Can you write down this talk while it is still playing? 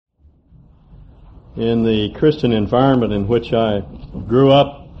In the Christian environment in which I grew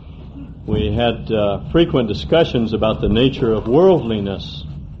up, we had frequent discussions about the nature of worldliness.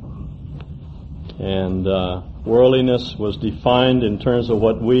 And worldliness was defined in terms of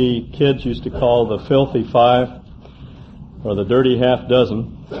what we kids used to call the filthy five, or the dirty half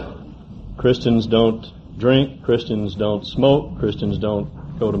dozen. Christians don't drink, Christians don't smoke, Christians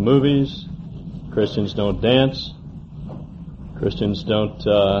don't go to movies, Christians don't dance, Christians don't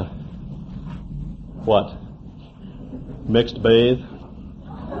mixed bathe.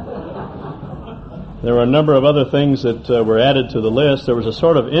 There were a number of other things that were added to the list. There was a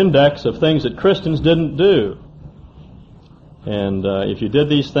sort of index of things that Christians didn't do. And if you did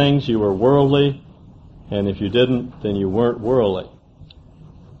these things, you were worldly, and if you didn't, then you weren't worldly.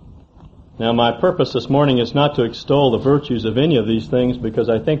 Now, my purpose this morning is not to extol the virtues of any of these things, because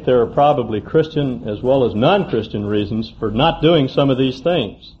I think there are probably Christian as well as non-Christian reasons for not doing some of these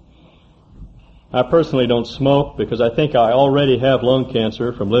things. I personally don't smoke because I think I already have lung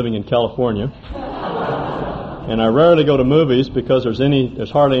cancer from living in California. And I rarely go to movies because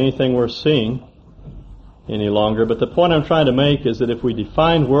there's hardly anything worth seeing any longer. But the point I'm trying to make is that if we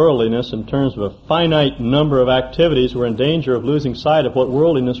define worldliness in terms of a finite number of activities, we're in danger of losing sight of what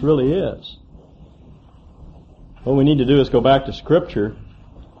worldliness really is. What we need to do is go back to Scripture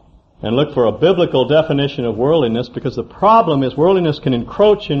and look for a biblical definition of worldliness, because the problem is worldliness can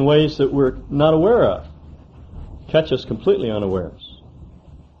encroach in ways that we're not aware of, catch us completely unawares.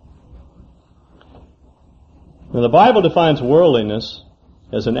 Now, the Bible defines worldliness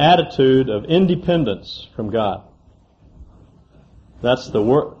as an attitude of independence from God. That's the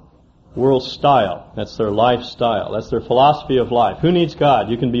world style. That's their lifestyle. That's their philosophy of life. Who needs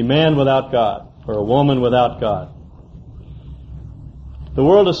God? You can be man without God, or a woman without God. The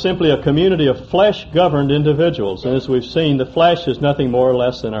world is simply a community of flesh-governed individuals, and as we've seen, the flesh is nothing more or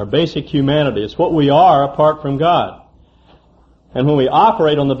less than our basic humanity. It's what we are apart from God. And when we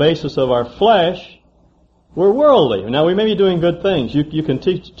operate on the basis of our flesh, we're worldly. Now, we may be doing good things. You can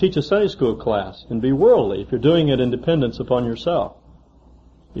teach a Sunday school class and be worldly if you're doing it in dependence upon yourself.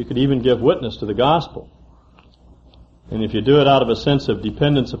 You could even give witness to the gospel. And if you do it out of a sense of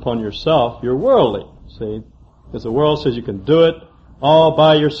dependence upon yourself, you're worldly. See, because the world says you can do it all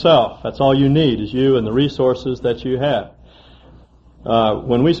by yourself. That's all you need, is you and the resources that you have.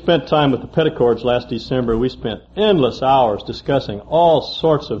 When we spent time with the Petticords last December, we spent endless hours discussing all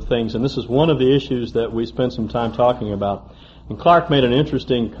sorts of things, and this is one of the issues that we spent some time talking about. And Clark made an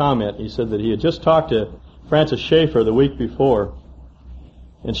interesting comment. He said that he had just talked to Francis Schaeffer the week before,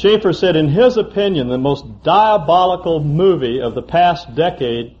 and Schaeffer said, in his opinion, the most diabolical movie of the past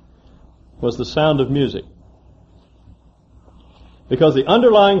decade was The Sound of Music. Because the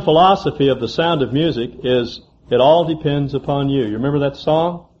underlying philosophy of The Sound of Music is, it all depends upon you. You remember that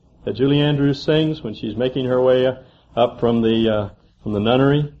song that Julie Andrews sings when she's making her way up from the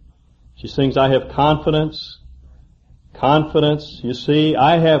nunnery? She sings, I have confidence. Confidence, you see,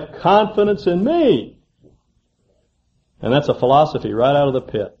 I have confidence in me. And that's a philosophy right out of the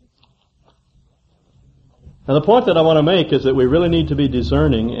pit. Now, the point that I want to make is that we really need to be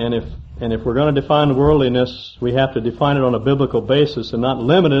discerning, and if we're going to define worldliness, we have to define it on a biblical basis and not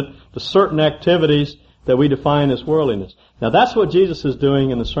limit it to certain activities that we define as worldliness. Now, that's what Jesus is doing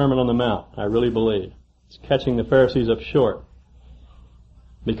in the Sermon on the Mount, I really believe. It's catching the Pharisees up short.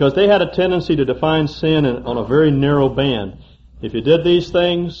 Because they had a tendency to define sin on a very narrow band. If you did these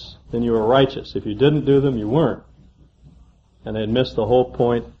things, then you were righteous. If you didn't do them, you weren't. And they had missed the whole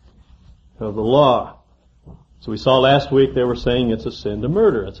point of the law. So we saw last week they were saying it's a sin to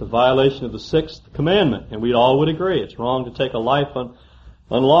murder. It's a violation of the 6th commandment. And we all would agree. It's wrong to take a life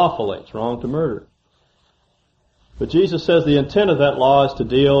unlawfully. It's wrong to murder. But Jesus says the intent of that law is to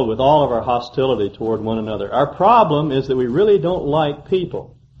deal with all of our hostility toward one another. Our problem is that we really don't like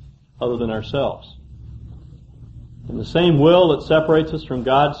people other than ourselves. And the same will that separates us from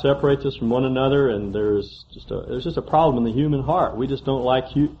God separates us from one another, and there's just a problem in the human heart. We just don't like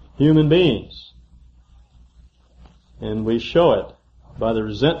human beings. And we show it by the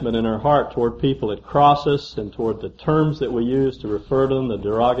resentment in our heart toward people that cross us and toward the terms that we use to refer to them, the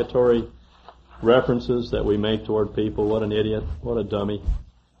derogatory references that we make toward people. What an idiot, what a dummy.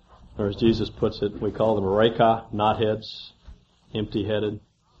 Or as Jesus puts it, we call them reka, knotheads, empty-headed.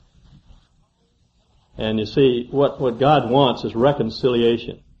 And you see, what God wants is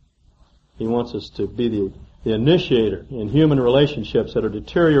reconciliation. He wants us to be the initiator in human relationships that are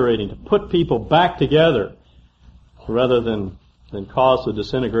deteriorating, to put people back together rather than cause the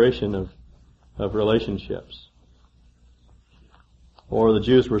disintegration of relationships. Or the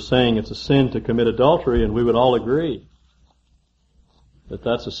Jews were saying it's a sin to commit adultery, and we would all agree that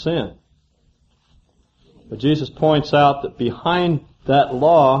that's a sin. But Jesus points out that behind that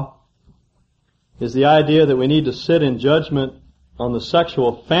law is the idea that we need to sit in judgment on the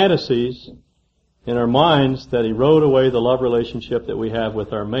sexual fantasies in our minds that erode away the love relationship that we have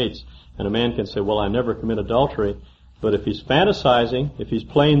with our mates. And a man can say, well, I never commit adultery. But if he's fantasizing, if he's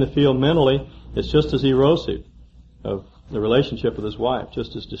playing the field mentally, it's just as erosive of the relationship with his wife,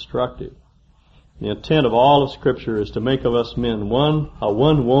 just as destructive. The intent of all of Scripture is to make of us men a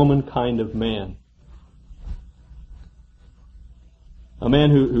one-woman kind of man. A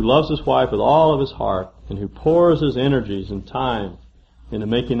man who loves his wife with all of his heart and who pours his energies and time into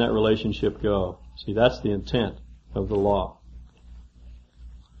making that relationship go. See, that's the intent of the law.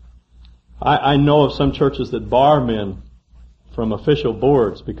 I know of some churches that bar men from official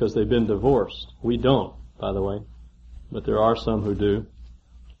boards because they've been divorced. We don't, by the way, but there are some who do.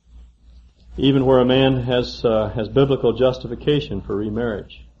 Even where a man has biblical justification for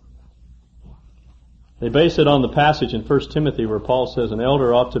remarriage. They base it on the passage in 1 Timothy where Paul says an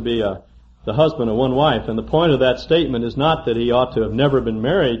elder ought to be the husband of one wife. And the point of that statement is not that he ought to have never been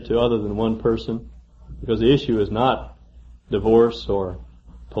married to other than one person, because the issue is not divorce or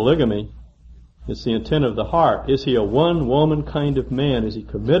polygamy. It's the intent of the heart. Is he a one-woman kind of man? Is he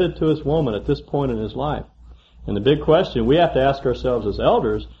committed to his woman at this point in his life? And the big question we have to ask ourselves as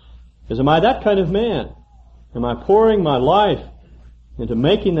elders is, am I that kind of man? Am I pouring my life into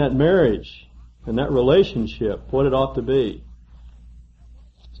making that marriage and that relationship what it ought to be?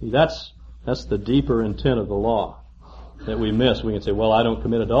 See, that's the deeper intent of the law that we miss. We can say, well, I don't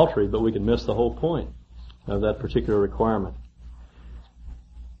commit adultery, but we can miss the whole point of that particular requirement.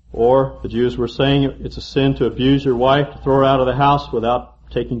 Or the Jews were saying it's a sin to abuse your wife, to throw her out of the house without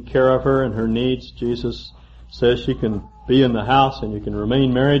taking care of her and her needs. Jesus says she can be in the house and you can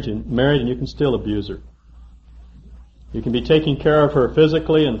remain married and you can still abuse her. You can be taking care of her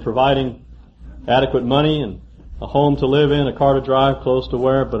physically and providing adequate money and a home to live in, a car to drive, clothes to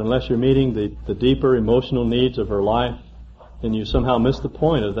wear, but unless you're meeting the deeper emotional needs of her life, then you somehow miss the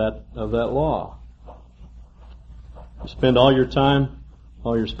point of that law. You spend all your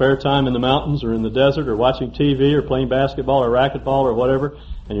spare time in the mountains or in the desert or watching TV or playing basketball or racquetball or whatever,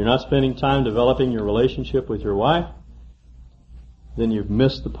 and you're not spending time developing your relationship with your wife, then you've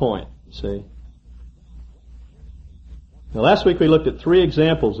missed the point, see? Now last week we looked at 3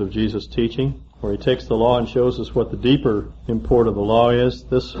 examples of Jesus' teaching where he takes the law and shows us what the deeper import of the law is.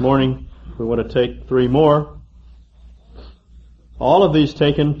 This morning we want to take 3 more. All of these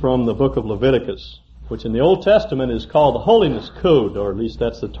taken from the book of Leviticus, which in the Old Testament is called the Holiness Code, or at least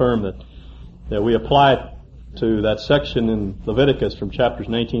that's the term that we apply to that section in Leviticus from chapters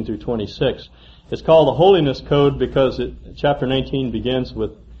 19 through 26. It's called the Holiness Code because chapter 19 begins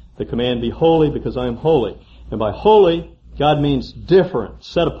with the command, be holy because I am holy. And by holy, God means different,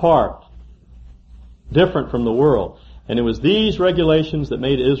 set apart, different from the world. And it was these regulations that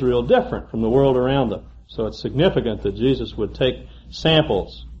made Israel different from the world around them. So it's significant that Jesus would take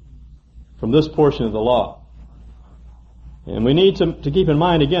samples from this portion of the law. And we need to keep in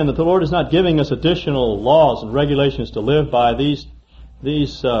mind again that the Lord is not giving us additional laws and regulations to live by. These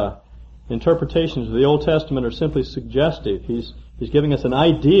interpretations of the Old Testament are simply suggestive. He's giving us an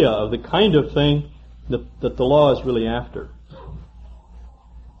idea of the kind of thing that the law is really after.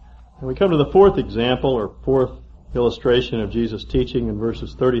 And we come to the 4th example, or 4th illustration of Jesus' teaching in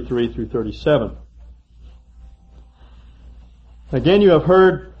verses 33 through 37. Again, you have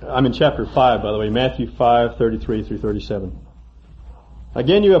heard, I'm in chapter 5, by the way, Matthew 5, 33 through 37.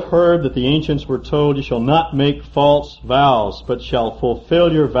 Again, you have heard that the ancients were told, you shall not make false vows, but shall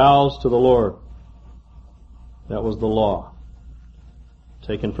fulfill your vows to the Lord. That was the law,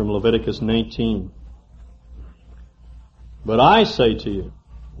 taken from Leviticus 19. But I say to you,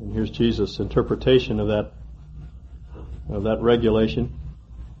 and here's Jesus' interpretation of that regulation,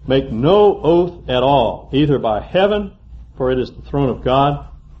 make no oath at all, either by heaven, for it is the throne of God,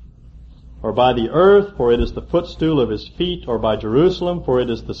 or by the earth, for it is the footstool of his feet, or by Jerusalem, for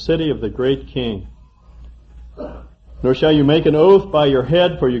it is the city of the great King. Nor shall you make an oath by your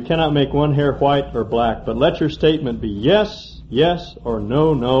head, for you cannot make one hair white or black, but let your statement be yes, yes, or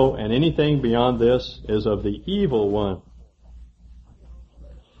no, no, and anything beyond this is of the evil one.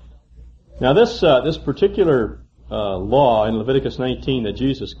 Now this particular law in Leviticus 19 that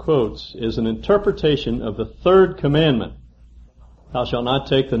Jesus quotes is an interpretation of the 3rd commandment. Thou shalt not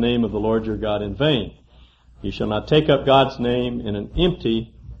take the name of the Lord your God in vain. You shall not take up God's name in an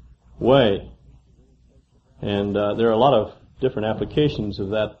empty way. And there are a lot of different applications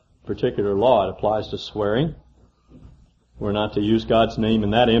of that particular law. It applies to swearing. We're not to use God's name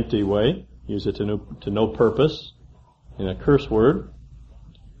in that empty way. Use it to no purpose, in a curse word.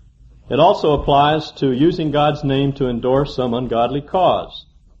 It also applies to using God's name to endorse some ungodly cause.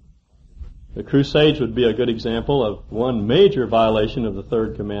 The Crusades would be a good example of one major violation of the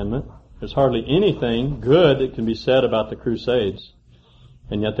third commandment. There's hardly anything good that can be said about the Crusades,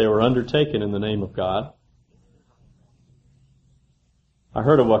 and yet they were undertaken in the name of God. I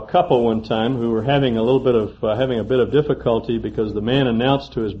heard of a couple one time who were having a bit of difficulty because the man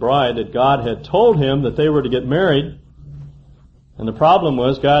announced to his bride that God had told him that they were to get married, and the problem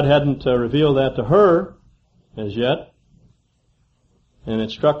was God hadn't revealed that to her as yet. And it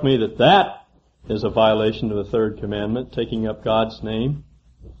struck me that that is a violation of the third commandment, taking up God's name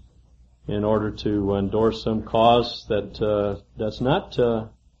in order to endorse some cause that's not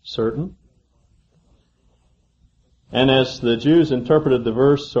certain. And as the Jews interpreted the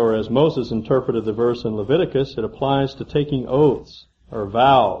verse, or as Moses interpreted the verse in Leviticus, it applies to taking oaths or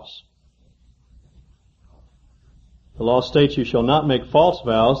vows. The law states you shall not make false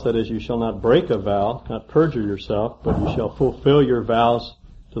vows, that is, you shall not break a vow, not perjure yourself, but you shall fulfill your vows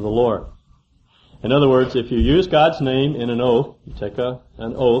to the Lord. In other words, if you use God's name in an oath, you take an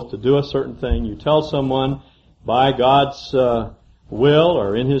oath to do a certain thing, you tell someone, by God's will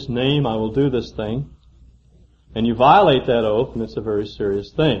or in His name I will do this thing, and you violate that oath, and it's a very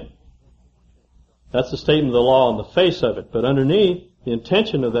serious thing. That's the statement of the law on the face of it, but underneath, the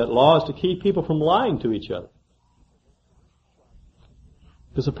intention of that law is to keep people from lying to each other.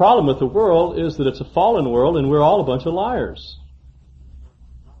 Because the problem with the world is that it's a fallen world and we're all a bunch of liars.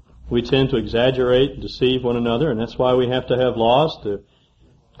 We tend to exaggerate and deceive one another, and that's why we have to have laws,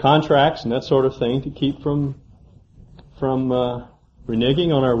 contracts and that sort of thing to keep from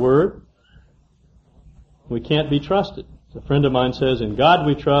reneging on our word. We can't be trusted. A friend of mine says, in God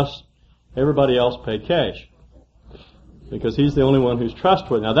we trust, everybody else pay cash. Because He's the only one who's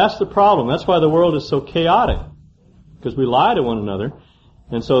trustworthy. Now that's the problem. That's why the world is so chaotic. Because we lie to one another.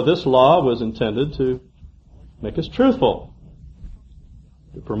 And so this law was intended to make us truthful,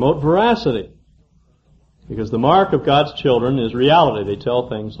 to promote veracity. Because the mark of God's children is reality. They tell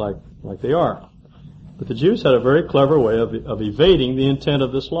things like they are. But the Jews had a very clever way of evading the intent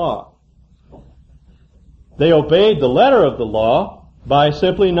of this law. They obeyed the letter of the law by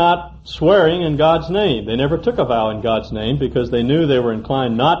simply not swearing in God's name. They never took a vow in God's name because they knew they were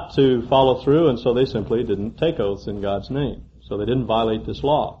inclined not to follow through, and so they simply didn't take oaths in God's name. So they didn't violate this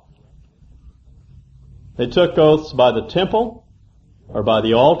law. They took oaths by the temple, or by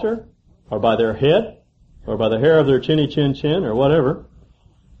the altar, or by their head, or by the hair of their chinny chin chin, or whatever,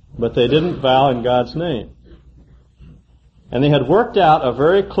 but they didn't vow in God's name. And they had worked out a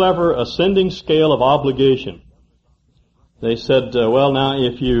very clever ascending scale of obligation. They said, well, now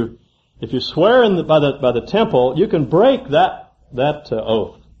if you swear by the temple, you can break that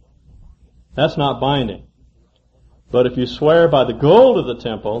oath. That's not binding. But if you swear by the gold of the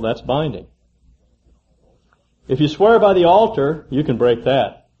temple, that's binding. If you swear by the altar, you can break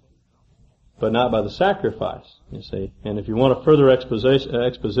that, but not by the sacrifice, you see. And if you want a further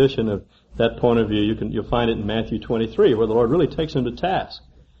exposition of that point of view, you'll find it in Matthew 23, where the Lord really takes him to task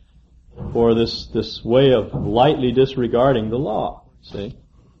for this way of lightly disregarding the law, see.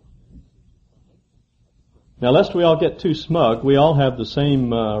 Now, lest we all get too smug, we all have the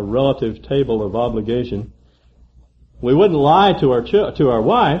same relative table of obligation. We wouldn't lie to our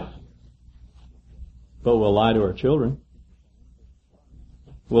wife, but we'll lie to our children.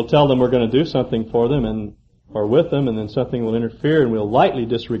 We'll tell them we're going to do something for them or with them, and then something will interfere, and we'll lightly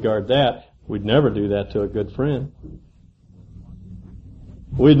disregard that. We'd never do that to a good friend.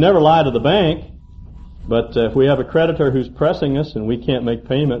 We'd never lie to the bank, but if we have a creditor who's pressing us and we can't make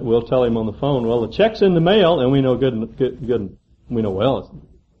payment, we'll tell him on the phone, well, the check's in the mail, and we know we know well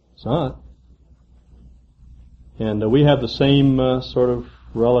it's not. And we have the same sort of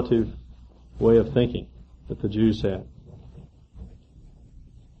relative way of thinking that the Jews had.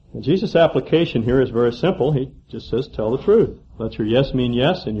 And Jesus' application here is very simple. He just says, tell the truth. Let your yes mean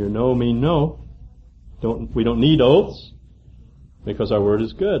yes and your no mean no. We don't need oaths because our word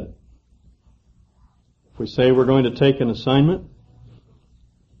is good. If we say we're going to take an assignment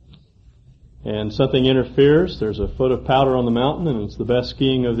and something interferes, there's a foot of powder on the mountain and it's the best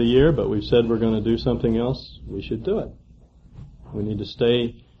skiing of the year, but we've said we're going to do something else, we should do it. We need to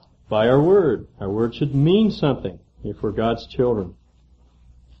stay by our word. Our word should mean something if we're God's children.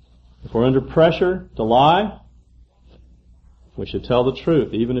 If we're under pressure to lie, we should tell the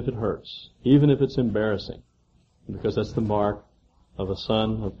truth, even if it hurts, even if it's embarrassing, because that's the mark of a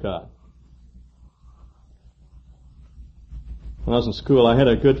son of God. When I was in school, I had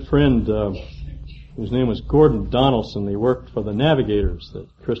a good friend whose name was Gordon Donaldson. He worked for the Navigators, the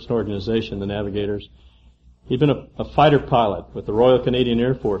Christian organization, the Navigators. He'd been a fighter pilot with the Royal Canadian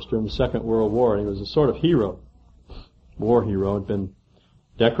Air Force during the Second World War, and he was a sort of hero, war hero. Had been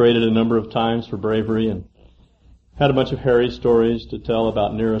decorated a number of times for bravery and had a bunch of hairy stories to tell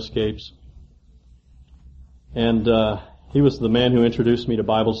about near escapes. And he was the man who introduced me to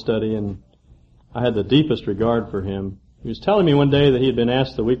Bible study, and I had the deepest regard for him. He was telling me one day that he had been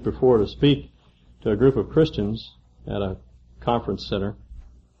asked the week before to speak to a group of Christians at a conference center.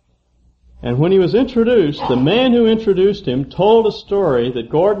 And when he was introduced, the man who introduced him told a story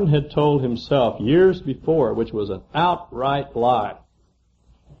that Gordon had told himself years before, which was an outright lie.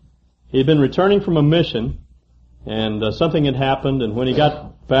 He had been returning from a mission, and something had happened, and when he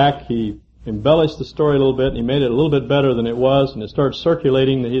got back, he embellished the story a little bit, and he made it a little bit better than it was, and it started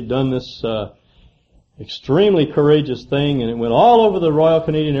circulating that he had done this extremely courageous thing, and it went all over the Royal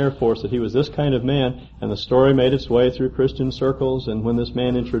Canadian Air Force that he was this kind of man, and the story made its way through Christian circles, and when this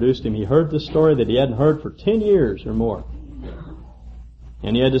man introduced him, he heard this story that he hadn't heard for 10 years or more.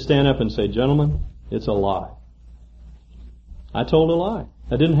 And he had to stand up and say, "Gentlemen, it's a lie. I told a lie.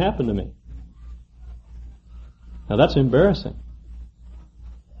 That didn't happen to me." Now that's embarrassing.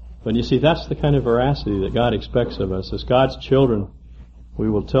 But you see, that's the kind of veracity that God expects of us. As God's children, we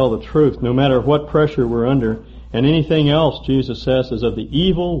will tell the truth no matter what pressure we're under, and anything else, Jesus says, is of the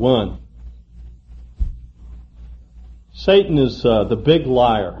evil one. Satan is the big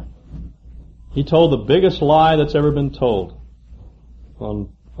liar. He told the biggest lie that's ever been told on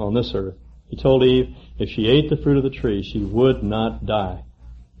this earth. He told Eve if she ate the fruit of the tree, she would not die.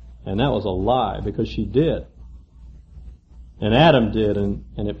 And that was a lie, because she did. And Adam did, and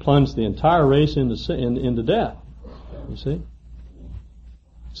it plunged the entire race into death. You see?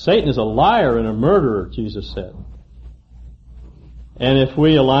 Satan is a liar and a murderer, Jesus said. And if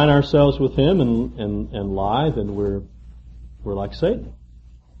we align ourselves with him and lie, then we're like Satan.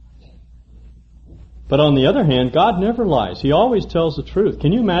 But on the other hand, God never lies. He always tells the truth.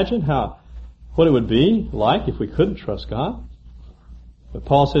 Can you imagine what it would be like if we couldn't trust God? But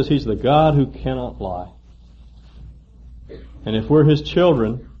Paul says he's the God who cannot lie. And if we're his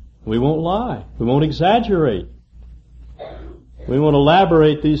children, we won't lie. We won't exaggerate. We won't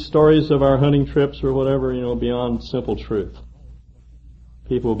elaborate these stories of our hunting trips or whatever, beyond simple truth.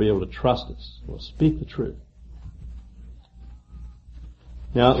 People will be able to trust us. We'll speak the truth.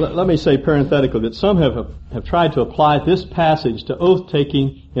 Now, let me say parenthetically that some have tried to apply this passage to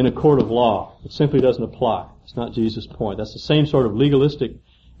oath-taking in a court of law. It simply doesn't apply. It's not Jesus' point. That's the same sort of legalistic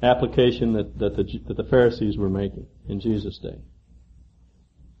application that the Pharisees were making in Jesus' day.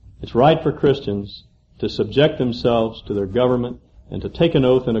 It's right for Christians to subject themselves to their government and to take an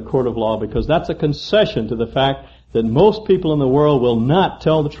oath in a court of law, because that's a concession to the fact that most people in the world will not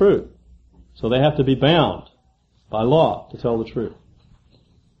tell the truth. So they have to be bound by law to tell the truth.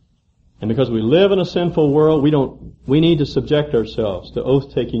 And because we live in a sinful world, we need to subject ourselves to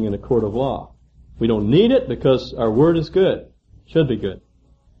oath-taking in a court of law. We don't need it because our word is good. Should be good.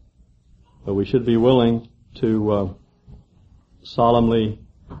 But we should be willing to solemnly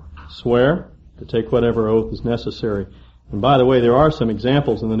swear, to take whatever oath is necessary. And by the way, there are some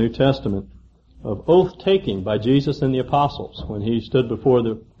examples in the New Testament of oath-taking by Jesus and the apostles. When he stood before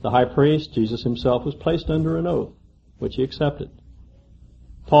the high priest, Jesus himself was placed under an oath, which he accepted.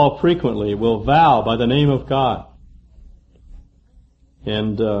 Paul frequently will vow by the name of God.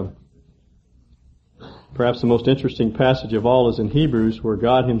 And perhaps the most interesting passage of all is in Hebrews, where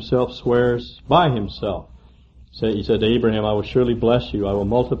God himself swears by himself. He said to Abraham, "I will surely bless you. I will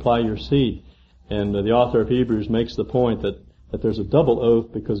multiply your seed." And the author of Hebrews makes the point that there's a double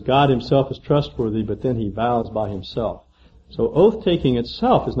oath, because God himself is trustworthy, but then he vows by himself. So oath-taking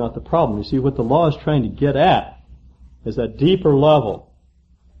itself is not the problem. You see, what the law is trying to get at is that deeper level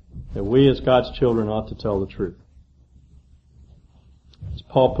that we as God's children ought to tell the truth. As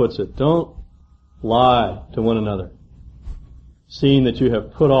Paul puts it, don't lie to one another, seeing that you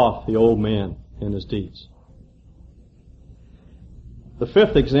have put off the old man and his deeds. The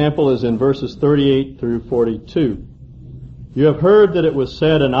fifth example is in verses 38 through 42. You have heard that it was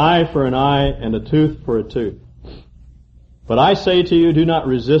said, an eye for an eye and a tooth for a tooth. But I say to you, do not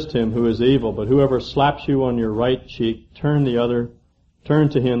resist him who is evil, but whoever slaps you on your right cheek, turn to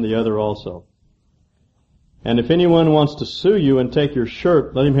him the other also. And if anyone wants to sue you and take your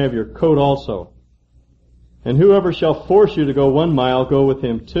shirt, let him have your coat also. And whoever shall force you to go 1 mile, go with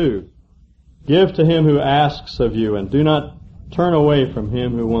him 2. Give to him who asks of you, and do not turn away from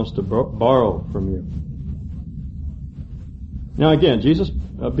him who wants to borrow from you. Now again, Jesus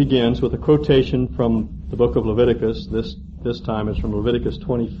begins with a quotation from the book of Leviticus. This time it's from Leviticus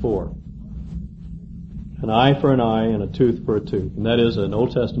 24. An eye for an eye and a tooth for a tooth. And that is an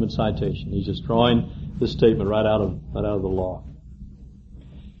Old Testament citation. He's just drawing this statement right out of the law.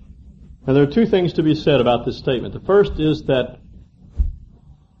 Now there are two things to be said about this statement. The first is that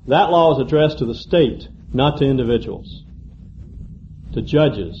law is addressed to the state, not to individuals, to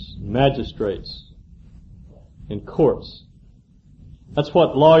judges, magistrates, and courts. That's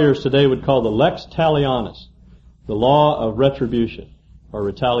what lawyers today would call the lex talionis, the law of retribution or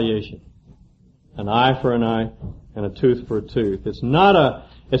retaliation. An eye for an eye and a tooth for a tooth. It's not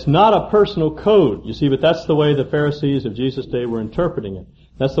a personal code, you see, but that's the way the Pharisees of Jesus' day were interpreting it.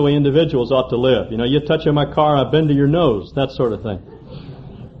 That's the way individuals ought to live. You know, you touch on my car, I bend to your nose, that sort of thing.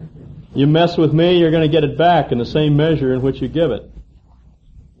 You mess with me, you're going to get it back in the same measure in which you give it.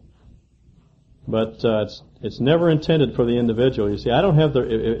 But it's never intended for the individual. You see, I don't have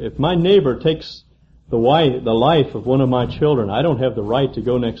if my neighbor takes the life of one of my children, I don't have the right to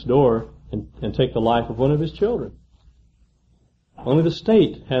go next door and take the life of one of his children. Only the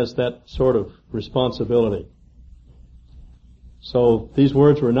state has that sort of responsibility. So these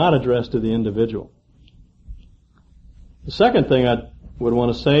words were not addressed to the individual. The second thing I would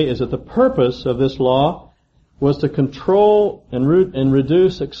want to say is that the purpose of this law was to control and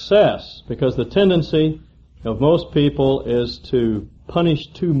reduce excess, because the tendency of most people is to punish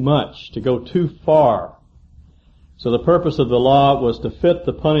too much, to go too far. So the purpose of the law was to fit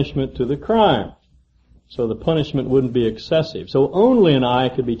the punishment to the crime, so the punishment wouldn't be excessive. So only an eye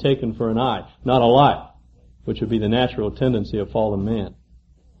could be taken for an eye, not a life, which would be the natural tendency of fallen man.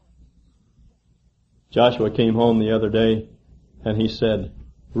 Joshua came home the other day and he said,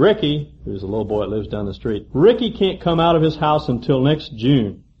 Ricky, who's a little boy that lives down the street, Ricky can't come out of his house until next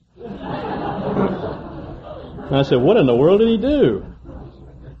June. And I said, what in the world did he do?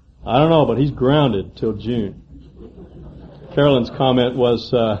 I don't know, but he's grounded till June. Carolyn's comment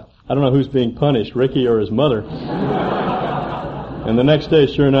was, I don't know who's being punished, Ricky or his mother. And the next day,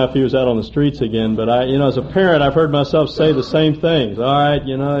 sure enough, he was out on the streets again. But as a parent, I've heard myself say the same things. All right,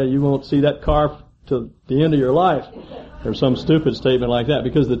 you won't see that car to the end of your life, or some stupid statement like that,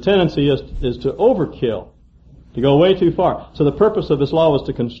 because the tendency is to overkill, to go way too far. So the purpose of this law was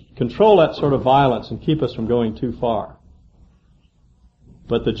to control that sort of violence and keep us from going too far.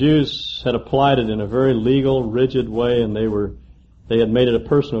 But the Jews had applied it in a very legal, rigid way, and they had made it a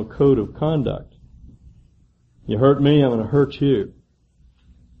personal code of conduct. You hurt me, I'm going to hurt you.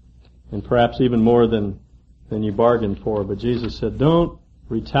 And perhaps even more than you bargained for. But Jesus said, don't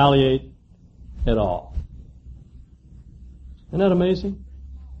retaliate at all. Isn't that amazing?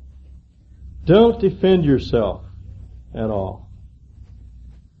 Don't defend yourself at all.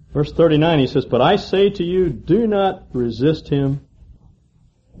 Verse 39, he says, but I say to you, do not resist him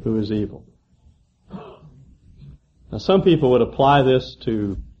who is evil. Now some people would apply this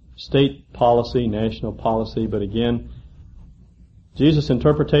to state policy, national policy, but again, Jesus'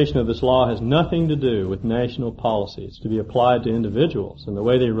 interpretation of this law has nothing to do with national policy. It's to be applied to individuals and the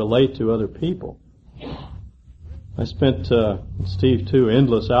way they relate to other people. I spent, Steve too,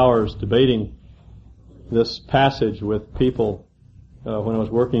 endless hours debating this passage with people when I was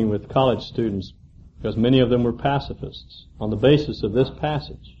working with college students, because many of them were pacifists on the basis of this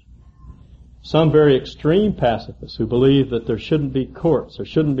passage. Some very extreme pacifists who believe that there shouldn't be courts, there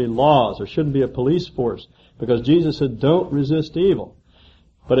shouldn't be laws, there shouldn't be a police force, because Jesus said, don't resist evil.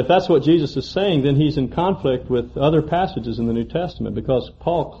 But if that's what Jesus is saying, then he's in conflict with other passages in the New Testament, because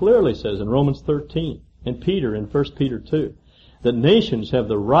Paul clearly says in Romans 13, and Peter in 1 Peter 2, that nations have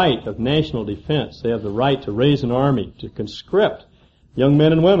the right of national defense. They have the right to raise an army, to conscript young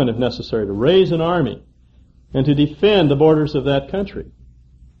men and women if necessary, to raise an army, and to defend the borders of that country.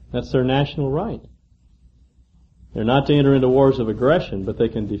 That's their national right. They're not to enter into wars of aggression, but they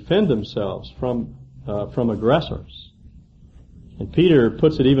can defend themselves from aggressors. And Peter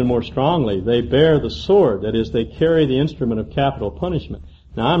puts it even more strongly. They bear the sword, that is, they carry the instrument of capital punishment.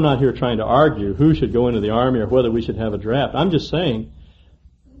 Now, I'm not here trying to argue who should go into the army or whether we should have a draft. I'm just saying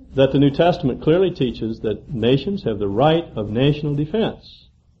that the New Testament clearly teaches that nations have the right of national defense.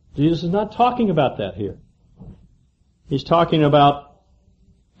 Jesus is not talking about that here. He's talking about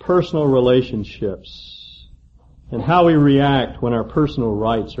personal relationships and how we react when our personal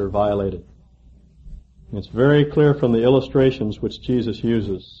rights are violated. And it's very clear from the illustrations which Jesus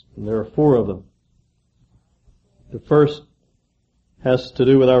uses, and there are 4 of them. The first has to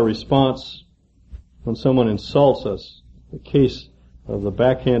do with our response when someone insults us, the case of the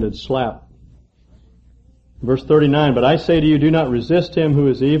backhanded slap. Verse 39, but I say to you, do not resist him who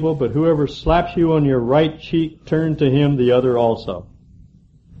is evil, but whoever slaps you on your right cheek, turn to him the other also.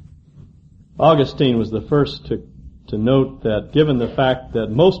 Augustine was the first to note that given the fact that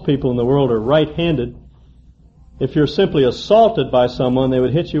most people in the world are right-handed, if you're simply assaulted by someone, they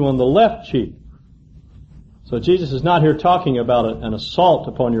would hit you on the left cheek. So Jesus is not here talking about an assault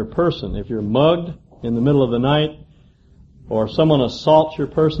upon your person. If you're mugged in the middle of the night, or if someone assaults your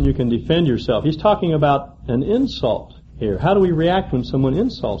person, you can defend yourself. He's talking about an insult here. How do we react when someone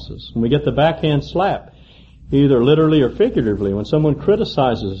insults us? When we get the backhand slap, either literally or figuratively, when someone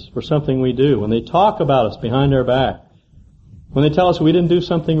criticizes us for something we do, when they talk about us behind our back, when they tell us we didn't do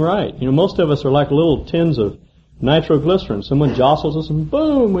something right. You know, most of us are like little tins of nitroglycerin. Someone jostles us and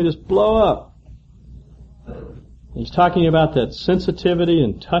boom, we just blow up. He's talking about that sensitivity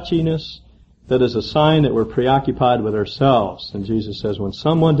and touchiness that is a sign that we're preoccupied with ourselves. And Jesus says, when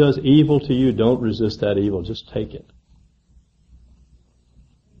someone does evil to you, don't resist that evil. Just take it.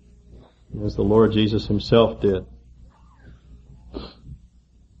 As the Lord Jesus himself did.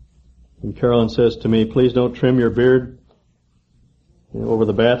 And Carolyn says to me, please don't trim your beard over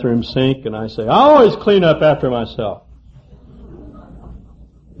the bathroom sink. And I say, I always clean up after myself.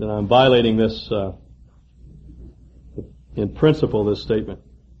 Then I'm violating this, in principle, this statement.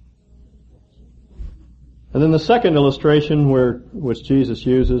 And then the second illustration which Jesus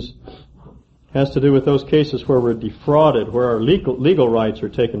uses has to do with those cases where we're defrauded, where our legal rights are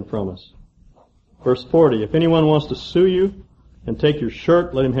taken from us. Verse 40, if anyone wants to sue you and take your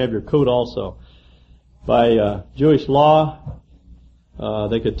shirt, let him have your coat also. By Jewish law,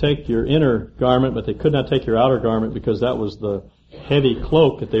 they could take your inner garment, but they could not take your outer garment because that was the heavy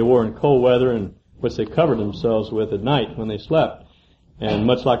cloak that they wore in cold weather and which they covered themselves with at night when they slept. And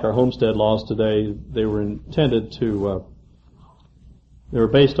much like our homestead laws today, they were intended to, they were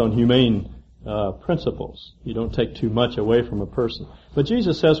based on humane principles. You don't take too much away from a person. But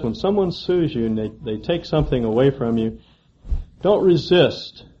Jesus says when someone sues you and they take something away from you, don't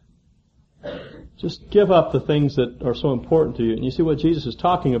resist. Just give up the things that are so important to you. And you see what Jesus is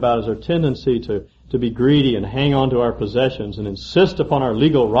talking about is our tendency to be greedy and hang on to our possessions and insist upon our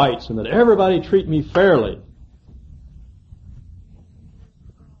legal rights and that everybody treat me fairly.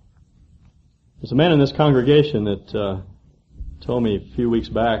 There's a man in this congregation that told me a few weeks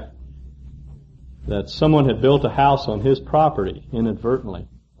back that someone had built a house on his property inadvertently.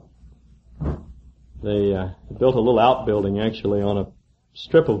 They built a little outbuilding actually on a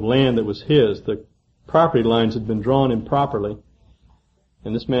strip of land that was his. The property lines had been drawn improperly,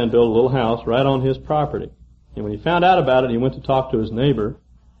 and this man built a little house right on his property. And when he found out about it, he went to talk to his neighbor,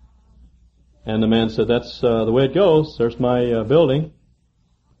 and the man said, that's the way it goes. There's my building,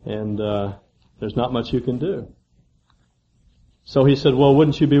 and there's not much you can do. So he said, well,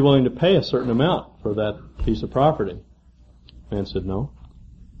 wouldn't you be willing to pay a certain amount for that piece of property? The man said, no.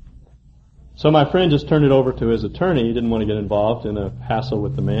 So my friend just turned it over to his attorney. He didn't want to get involved in a hassle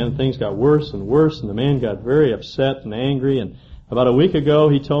with the man. Things got worse and worse, and the man got very upset and angry. And about a week ago,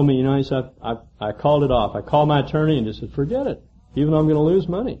 he told me, he said, I called it off. I called my attorney and just said, forget it, even though I'm going to lose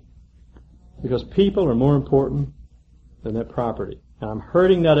money. Because people are more important than that property. And I'm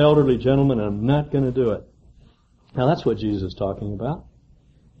hurting that elderly gentleman, and I'm not going to do it. Now that's what Jesus is talking about.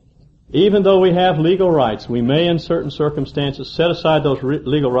 Even though we have legal rights, we may in certain circumstances set aside those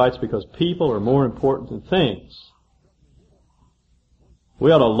legal rights because people are more important than things.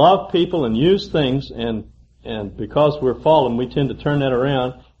 We ought to love people and use things, and because we're fallen, we tend to turn that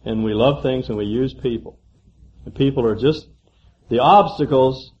around, and we love things and we use people. And people are just the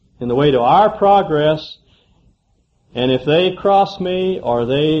obstacles in the way to our progress. And if they cross me or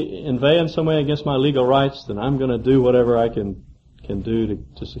they inveigh in some way against my legal rights, then I'm going to do whatever I can do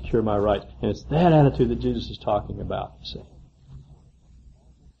to secure my rights. And it's that attitude that Jesus is talking about, you see.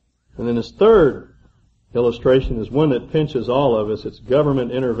 And then his third illustration is one that pinches all of us. It's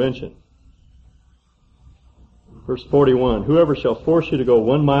government intervention. Verse 41, whoever shall force you to go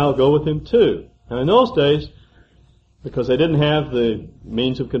 1 mile, go with him 2. Now in those days, because they didn't have the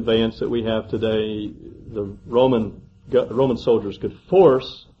means of conveyance that we have today, the Roman soldiers could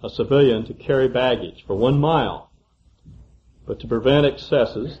force a civilian to carry baggage for 1 mile. But to prevent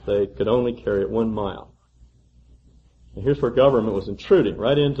excesses, they could only carry it 1 mile. And here's where government was intruding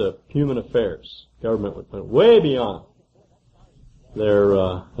right into human affairs. Government went way beyond their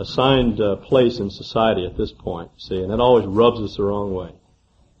assigned place in society at this point, see, and that always rubs us the wrong way.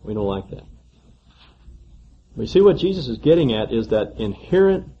 We don't like that. We see what Jesus is getting at is that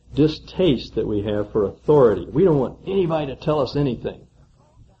inherent distaste that we have for authority. We don't want anybody to tell us anything,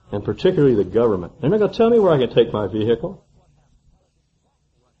 and particularly the government. They're not going to tell me where I can take my vehicle.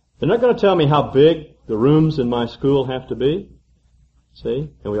 They're not going to tell me how big the rooms in my school have to be. See?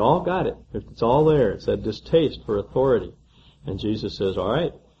 And we all got it. It's all there. It's that distaste for authority. And Jesus says, all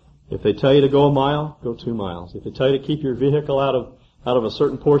right, if they tell you to go 1 mile, go 2 miles. If they tell you to keep your vehicle out of a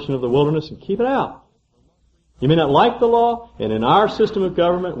certain portion of the wilderness, and keep it out. You may not like the law, and in our system of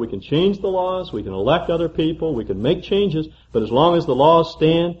government we can change the laws, we can elect other people, we can make changes, but as long as the laws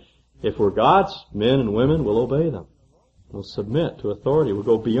stand, if we're God's men and women, we'll obey them. We'll submit to authority. We'll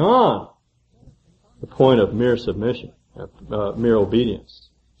go beyond the point of mere submission, mere obedience.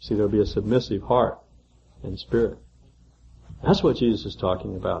 See, there'll be a submissive heart and spirit. That's what Jesus is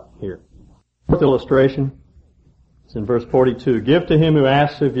talking about here. Fourth illustration is in verse 42. Give to him who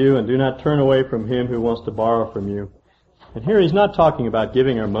asks of you, and do not turn away from him who wants to borrow from you. And here he's not talking about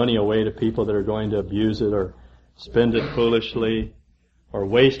giving our money away to people that are going to abuse it or spend it foolishly or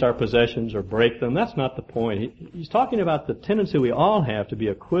waste our possessions or break them. That's not the point. He's talking about the tendency we all have to be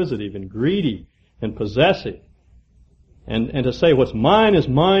acquisitive and greedy and possessive. And to say what's mine is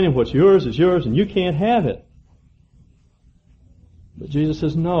mine and what's yours is yours and you can't have it. But Jesus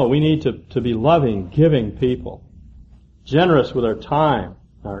says, no, we need to be loving, giving people. Generous with our time,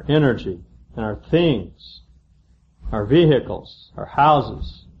 our energy, and our things, our vehicles, our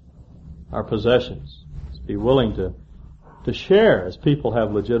houses, our possessions. To be willing to share as people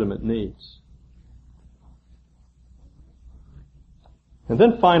have legitimate needs. And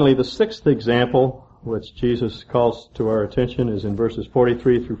then finally, the sixth example which Jesus calls to our attention is in verses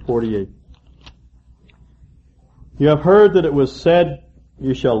 43 through 48. You have heard that it was said,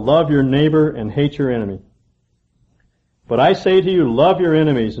 you shall love your neighbor and hate your enemy. But I say to you, love your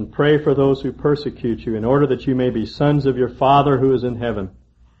enemies and pray for those who persecute you, in order that you may be sons of your Father who is in heaven.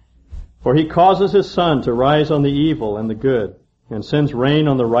 For he causes his sun to rise on the evil and the good, and sends rain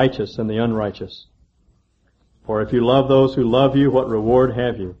on the righteous and the unrighteous. For if you love those who love you, what reward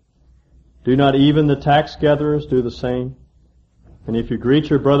have you? Do not even the tax gatherers do the same? And if you greet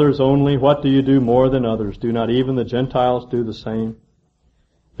your brothers only, what do you do more than others? Do not even the Gentiles do the same?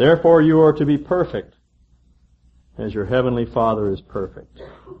 Therefore you are to be perfect, as your heavenly Father is perfect.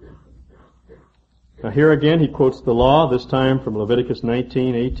 Now here again he quotes the law, this time from Leviticus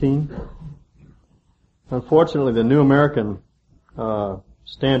 19:18. Unfortunately, the New American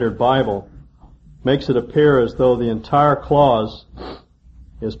Standard Bible makes it appear as though the entire clause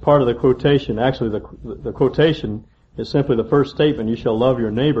is part of the quotation. Actually, the quotation is simply the first statement, you shall love your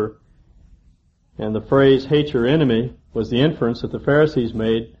neighbor. And the phrase, hate your enemy, was the inference that the Pharisees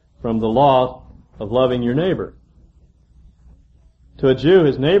made from the law of loving your neighbor. To a Jew,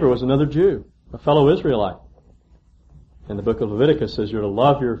 his neighbor was another Jew, a fellow Israelite. And the book of Leviticus says you're to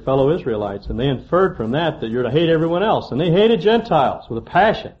love your fellow Israelites. And they inferred from that you're to hate everyone else. And they hated Gentiles with a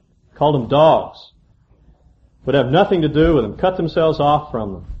passion. Called them dogs. Would have nothing to do with them. Cut themselves off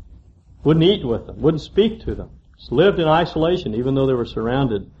from them. Wouldn't eat with them. Wouldn't speak to them. Just lived in isolation even though they were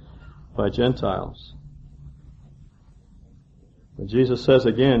surrounded by Gentiles. But Jesus says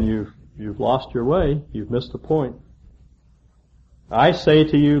again, you've lost your way. You've missed the point. I say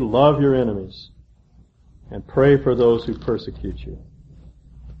to you, love your enemies and pray for those who persecute you,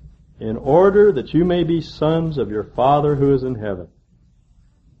 in order that you may be sons of your Father who is in heaven.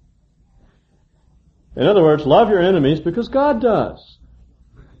 In other words, love your enemies because God does.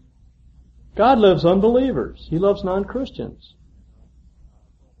 God loves unbelievers. He loves non-Christians.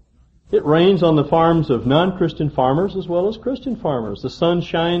 It rains on the farms of non-Christian farmers as well as Christian farmers. The sun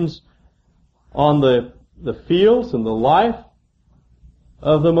shines on the fields and the life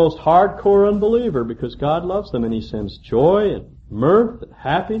of the most hardcore unbeliever because God loves them and He sends joy and mirth and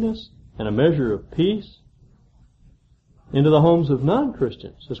happiness and a measure of peace into the homes of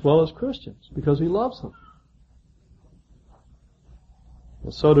non-Christians as well as Christians because He loves them.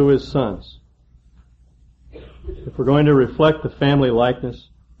 And so do His sons. If we're going to reflect the family likeness,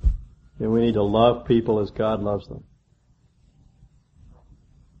 then we need to love people as God loves them.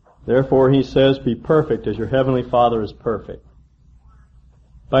 Therefore, He says, be perfect as your heavenly Father is perfect.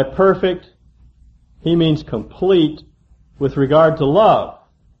 By perfect, He means complete with regard to love.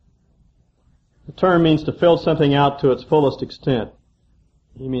 The term means to fill something out to its fullest extent.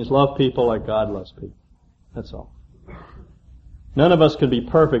 He means love people like God loves people. That's all. None of us can be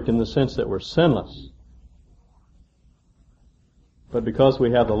perfect in the sense that we're sinless. But because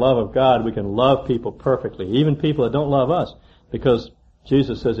we have the love of God, we can love people perfectly, even people that don't love us. Because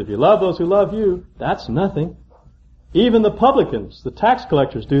Jesus says, if you love those who love you, that's nothing. Even the publicans, the tax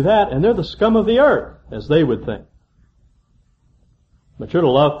collectors do that, and they're the scum of the earth, as they would think. But you're to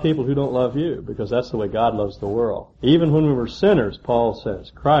love people who don't love you, because that's the way God loves the world. Even when we were sinners, Paul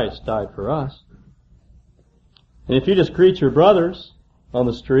says, Christ died for us. And if you just greet your brothers on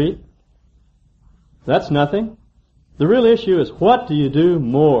the street, that's nothing. The real issue is, what do you do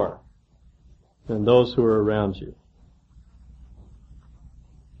more than those who are around you?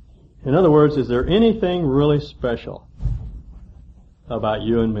 In other words, is there anything really special about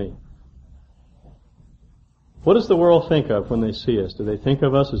you and me? What does the world think of when they see us? Do they think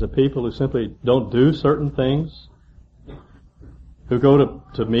of us as a people who simply don't do certain things? Who go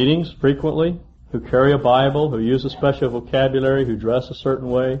to meetings frequently? Who carry a Bible? Who use a special vocabulary? Who dress a certain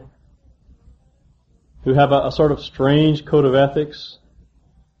way? Who have a sort of strange code of ethics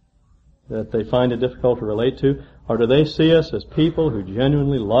that they find it difficult to relate to? Or do they see us as people who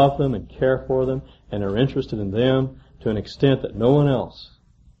genuinely love them and care for them and are interested in them to an extent that no one else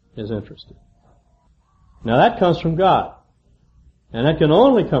is interested? Now that comes from God. And that can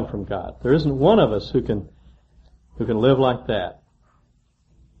only come from God. There isn't one of us who can live like that.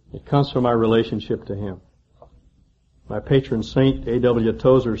 It comes from our relationship to Him. My patron saint, A.W.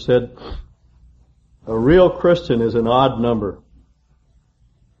 Tozer, said, "A real Christian is an odd number.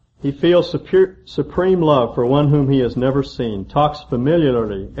 He feels supreme love for one whom he has never seen, talks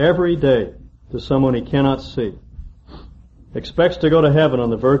familiarly every day to someone he cannot see, expects to go to heaven on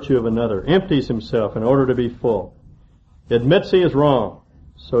the virtue of another, empties himself in order to be full, admits he is wrong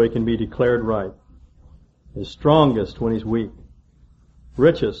so he can be declared right, is strongest when he's weak,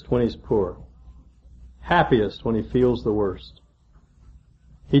 richest when he's poor, happiest when he feels the worst.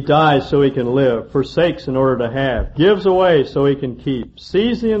 He dies so he can live, forsakes in order to have, gives away so he can keep,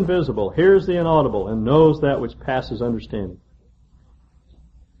 sees the invisible, hears the inaudible, and knows that which passes understanding.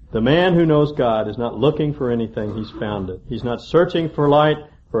 The man who knows God is not looking for anything, he's found it. He's not searching for light,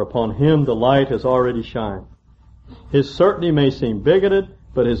 for upon him the light has already shined. His certainty may seem bigoted,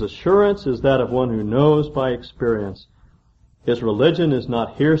 but his assurance is that of one who knows by experience. His religion is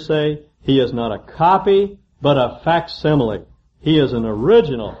not hearsay. He is not a copy, but a facsimile. He is an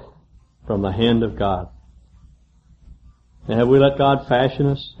original from the hand of God. And have we let God fashion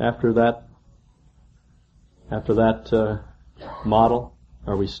us after that model?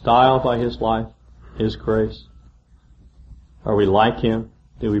 Are we styled by His life, His grace? Are we like Him?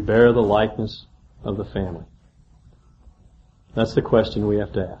 Do we bear the likeness of the family? That's the question we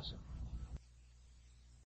have to ask.